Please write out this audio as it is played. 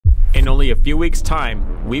In only a few weeks'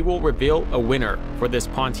 time, we will reveal a winner for this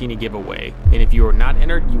Pontini giveaway. And if you are not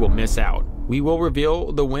entered, you will miss out. We will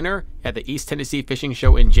reveal the winner at the East Tennessee Fishing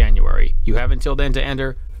Show in January. You have until then to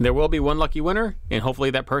enter. There will be one lucky winner, and hopefully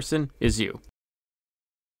that person is you.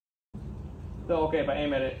 So, okay, if I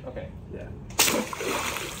aim at it, okay. Yeah.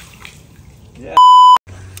 Yeah.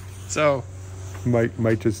 So,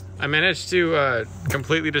 might just. I managed to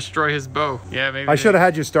completely destroy his bow. Yeah, maybe. I should have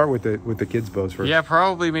had you start with the kids' bows first. Yeah,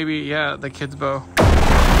 probably, maybe. Yeah, the kids' bow.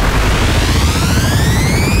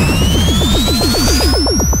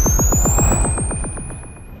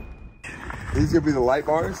 These gonna be the light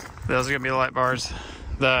bars? Those are gonna be the light bars.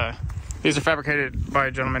 These are fabricated by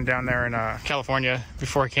a gentleman down there in California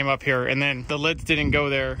before he came up here, and then the lids didn't go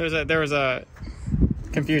there. There was a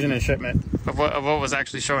confusion in shipment of what was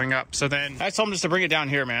actually showing up. So then I told him just to bring it down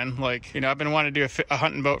here, man. Like, you know, I've been wanting to do a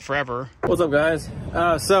hunting boat forever. What's up, guys?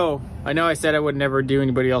 So I know I said I would never do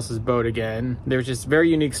anybody else's boat again. There's just very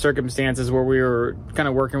unique circumstances where we were kind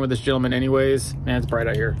of working with this gentleman anyways. Man, it's bright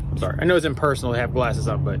out here. I'm sorry. I know it's impersonal to have glasses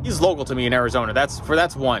up, but he's local to me in Arizona. That's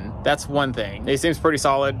one thing. He seems pretty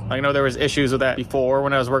solid. I know there was issues with that before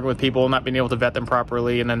when I was working with people, not being able to vet them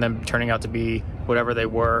properly and then them turning out to be whatever they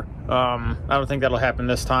were. I don't think that'll happen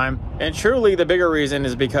this time. And truly the bigger reason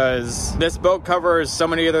is because this boat covers so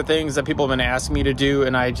many other things that people have been asking me to do,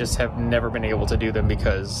 and I just have never been able to do them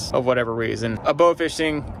because of whatever reason. A bow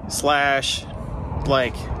fishing slash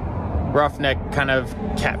like roughneck kind of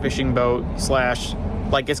catfishing boat slash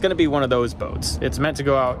like it's gonna be one of those boats. It's meant to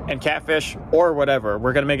go out and catfish or whatever.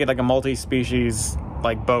 We're gonna make it like a multi-species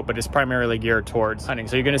like boat, but it's primarily geared towards hunting.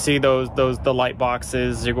 So you're going to see the light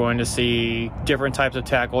boxes. You're going to see different types of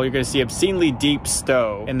tackle. You're going to see obscenely deep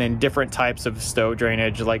stow, and then different types of stow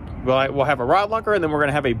drainage. Like we'll have a rod locker, and then we're going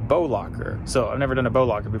to have a bow locker. So I've never done a bow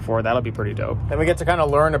locker before. That'll be pretty dope. And we get to kind of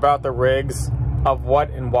learn about the rigs of what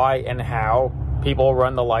and why and how people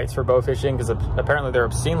run the lights for bow fishing, because apparently they're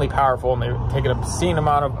obscenely powerful and they take an obscene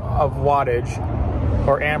amount of wattage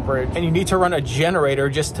or amperage, and you need to run a generator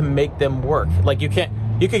just to make them work. Like you could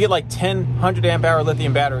get like 100 amp hour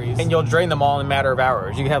lithium batteries and you'll drain them all in a matter of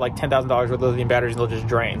hours. You can have like $10,000 worth of lithium batteries and they'll just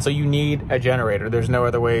drain. So you need a generator. There's no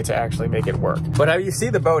other way to actually make it work. But how you see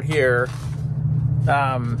the boat here,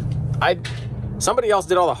 somebody else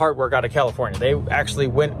did all the hard work out of California. They actually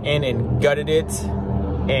went in and gutted it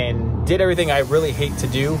and did everything I really hate to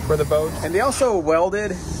do for the boat. And they also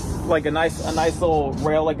welded like a nice little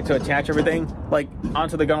rail like to attach everything like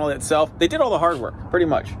onto the gunwale itself. They did all the hard work pretty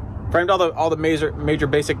much. Framed all the major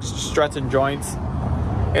basic struts and joints.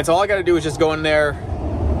 And so all I got to do is just go in there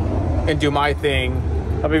and do my thing.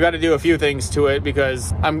 We've got to do a few things to it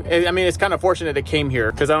because I mean it's kind of fortunate it came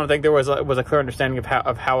here because I don't think there was a clear understanding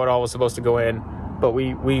of how it all was supposed to go in. But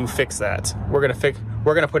we fixed that. We're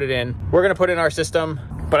gonna put it in. We're gonna put it in our system.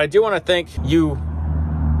 But I do want to thank you.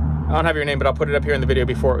 I don't have your name, but I'll put it up here in the video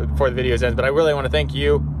before the video ends. But I really want to thank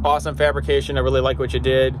you. Awesome fabrication. I really like what you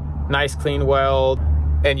did. Nice clean weld.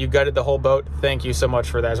 And you gutted the whole boat. Thank you so much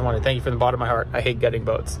for that. I just want to thank you from the bottom of my heart. I hate gutting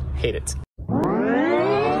boats. Hate it.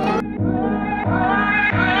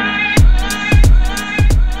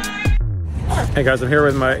 Hey guys, I'm here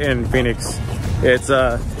in Phoenix. It's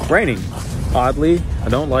raining. Oddly, I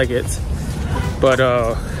don't like it. But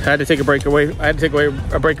I had to take a break away. I had to take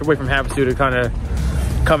a break away from Havasu to kind of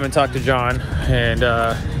come and talk to John and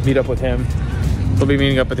meet up with him. We'll be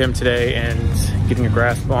meeting up with him today and getting a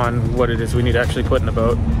grasp on what it is we need to actually put in the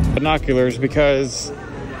boat. Binoculars, because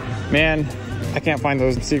man, I can't find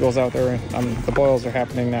those seagulls out there. The boils are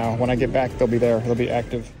happening now. When I get back, they'll be there. They'll be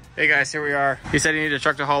active. Hey guys, here we are. He said he needed a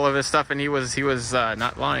truck to haul of his stuff, and he was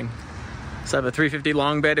not lying. So I have a 350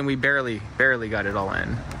 long bed, and we barely got it all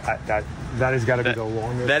in. That has got to be the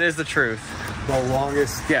longest. That is the truth. The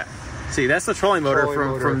longest. Yeah. See, that's the trolling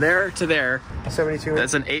motor from there to there. 72.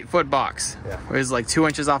 That's an 8-foot box. Yeah. It was like 2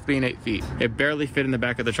 inches off being 8 feet. It barely fit in the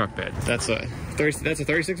back of the truck bed. That's a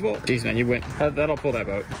 36 volt. Jeez, man, you went. That'll pull that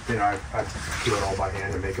boat. You know, I do it all by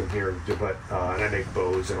hand and make them here, but and I make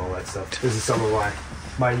bows and all that stuff. This is some of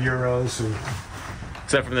my Euros. And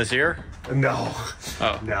is that from this year? No.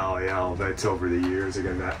 Oh. No, you know, that's over the years.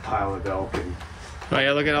 Again, that pile of elk and. Oh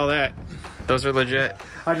yeah, look at all that. Those are legit.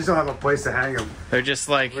 I just don't have a place to hang them. They're just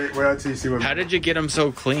like. Wait until you see what. How did you get them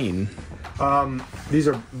so clean? These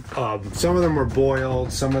are some of them were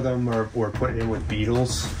boiled, some of them were put in with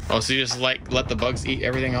beetles. Oh, so you just like let the bugs eat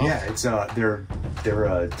everything off? Yeah, it's they're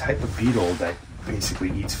a type of beetle that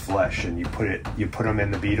basically eats flesh, and you put them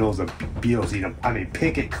in the beetles. The beetles eat them. I mean,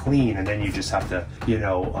 pick it clean, and then you just have to, you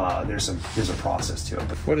know, there's a process to it.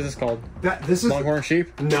 But What is this called? this is Longhorn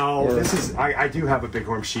sheep? No, this is I do have a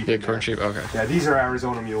bighorn sheep. Bighorn sheep. Okay. Yeah, these are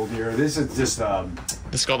Arizona mule deer. This is just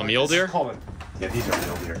This is called a mule deer. Yeah, these are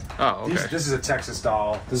mule deer. Oh, okay. This is a Texas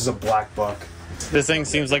doll. This is a black buck. This thing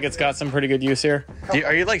seems like it's got some pretty good use here.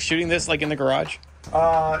 Are you like shooting this like in the garage?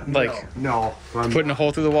 No. Putting a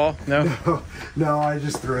hole through the wall? No? No, I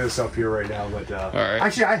just threw this up here right now. But all right.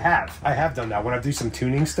 Actually, I have done that when I do some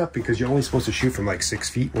tuning stuff, because you're only supposed to shoot from like 6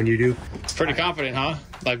 feet when you do. It's pretty confident, huh?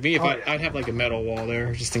 Like me, if I'd have like a metal wall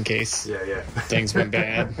there just in case. Yeah. Things went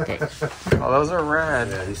bad. But oh, those are rad.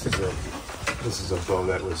 Yeah, this is a bow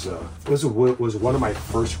that was one of my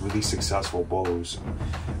first really successful bows.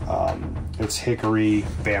 It's hickory,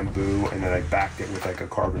 bamboo, and then I backed it with like a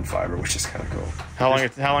carbon fiber, which is kind of cool. How long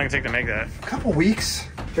it take to make that? A couple weeks.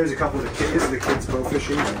 Here's a couple of the kids. This is the kids' bow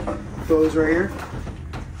fishing bows right here.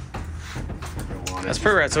 That's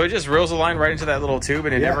pretty rad. So it just reels the line right into that little tube,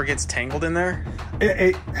 and it never gets tangled in there?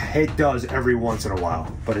 It does every once in a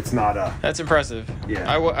while, but it's not a... That's impressive.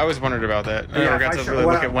 Yeah. I was wondering about that. I never got to really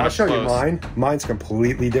look at one I'll up show close. you mine. Mine's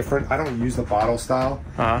completely different. I don't use the bottle style.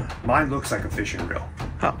 Mine looks like a fishing reel.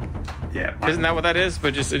 Huh. Yeah. Isn't that what that is? But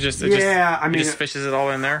it just fishes it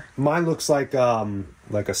all in there. Mine looks like a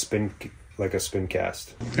spin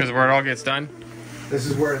cast. This is where it all gets done. This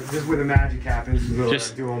is where the magic happens.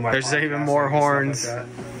 There's even more horns. Like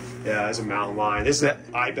yeah, there's a mountain lion. This is an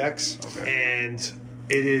ibex, and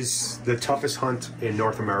it is the toughest hunt in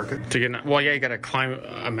North America. To get you got to climb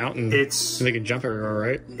a mountain. So they can jump everywhere,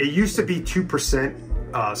 right? It used to be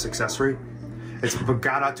 2% success rate. It's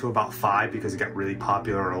got up to about 5 because it got really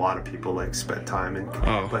popular and a lot of people like spent time in.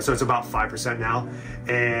 But so it's about 5% now.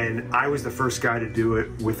 And I was the first guy to do it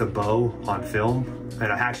with a bow on film,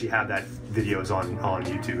 and I actually have that videos on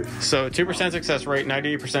YouTube. So 2% success rate,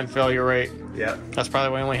 98% failure rate. Yeah. That's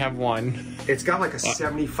probably why I only have one. It's got like a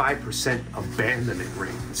 75% abandonment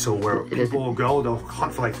rate. So where people will go, they'll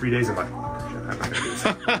hunt for like 3 days and like, oh, shit, I'm not gonna do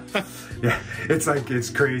this. Yeah, it's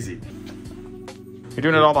crazy. You're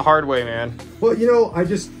doing it all the hard way, man. Well, you know, my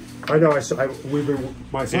son's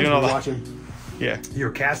been watching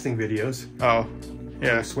your casting videos. Oh,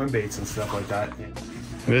 yeah. Swim baits and stuff like that.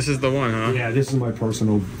 This is the one, huh? Yeah, this is my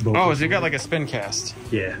personal boat. Oh, so you got like a spin cast.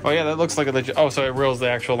 Yeah. Oh, yeah, that looks like a legit. Oh, so it reels the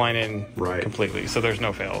actual line in completely, so there's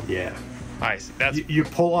no fail. Yeah. Nice. You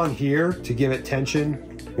pull on here to give it tension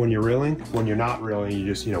when you're reeling. When you're not reeling, you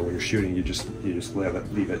just, when you're shooting, you just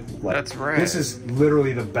leave it. That's rad. This is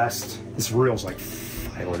literally the best. This reel's like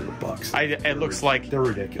 $500. It looks like they're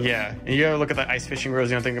ridiculous. Yeah. And you ever look at the ice fishing reels,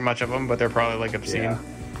 you don't think much of them, but they're probably like obscene. Yeah.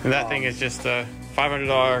 And that thing is just a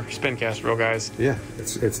 $500 spin cast reel, guys. Yeah,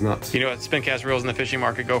 it's nuts. You know what spin cast reels in the fishing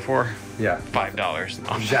market go for? Yeah.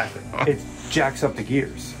 $5. Exactly. It jacks up the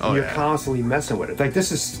gears. Oh, you're constantly messing with it. Like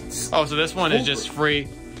this is... Oh, so this one is just free.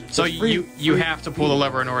 So you have to pull the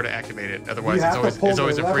lever in order to activate it. Otherwise, it's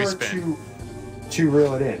always a free spin. To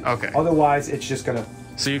reel it in. Okay. Otherwise, it's just gonna...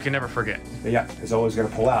 So you can never forget. Yeah, it's always gonna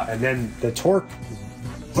pull out. And then the torque,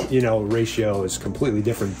 ratio is completely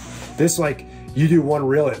different. This, like, you do one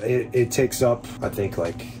reel, it takes up, I think,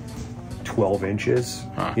 like 12 inches,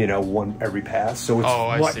 one every pass. So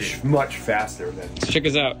it's much faster than... Check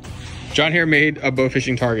this out. John here made a bow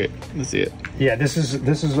fishing target. Let's see it. Yeah, this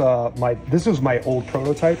was my old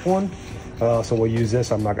prototype one. So we'll use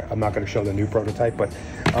this. I'm not going to show the new prototype, but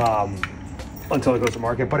until it goes to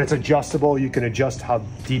market. But it's adjustable. You can adjust how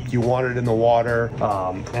deep you want it in the water,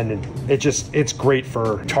 and it's great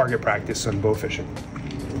for target practice and bow fishing.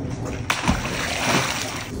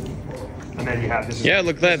 And then you have this. Yeah,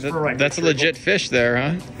 look at that. That's a legit fish there,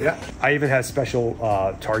 huh? Yeah. I even had special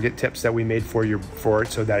target tips that we made for it,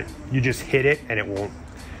 so that you just hit it and it won't.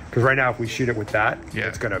 Because right now, if we shoot it with that,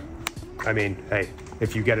 it's gonna. I mean, hey,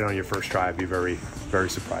 if you get it on your first try, I'd be very, very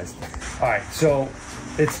surprised. All right, so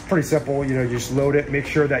it's pretty simple. You just load it. Make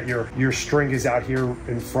sure that your string is out here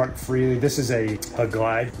in front freely. This is a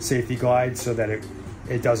glide, safety glide, so that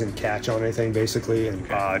it doesn't catch on anything, basically.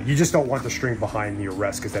 And you just don't want the string behind your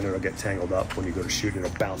rest, because then it'll get tangled up when you go to shoot. It'll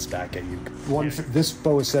bounce back at you. This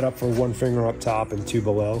bow is set up for 1 finger up top and 2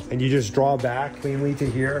 below. And you just draw back cleanly to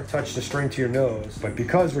here, touch the string to your nose. But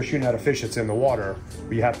because we're shooting at a fish that's in the water,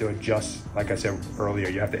 you have to adjust, like I said earlier,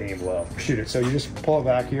 you have to aim low. Shoot it. So you just pull it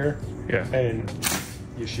back here, and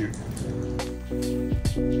you shoot.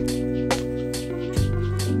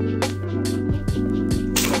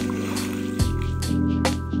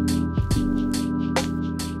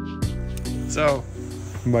 So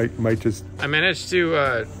might just. I managed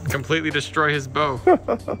to completely destroy his bow.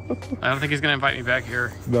 I don't think he's gonna invite me back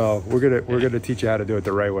here. No, we're gonna teach you how to do it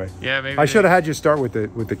the right way. Yeah, maybe. I should have had you start with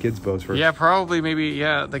the kids' bows first. Yeah, probably. Maybe.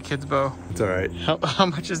 Yeah, the kids' bow. It's all right. How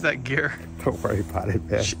much is that gear? Don't worry about it,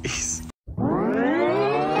 man. Jeez.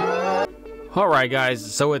 Alright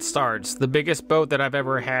guys, so it starts. The biggest boat that I've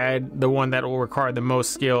ever had, the one that will require the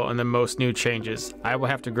most skill and the most new changes. I will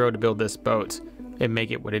have to grow to build this boat and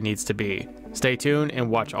make it what it needs to be. Stay tuned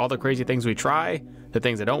and watch all the crazy things we try, the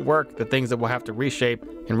things that don't work, the things that we'll have to reshape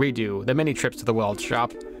and redo, the many trips to the weld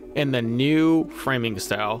shop, and the new framing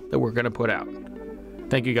style that we're going to put out.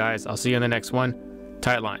 Thank you guys, I'll see you in the next one.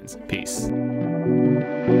 Tight lines, peace.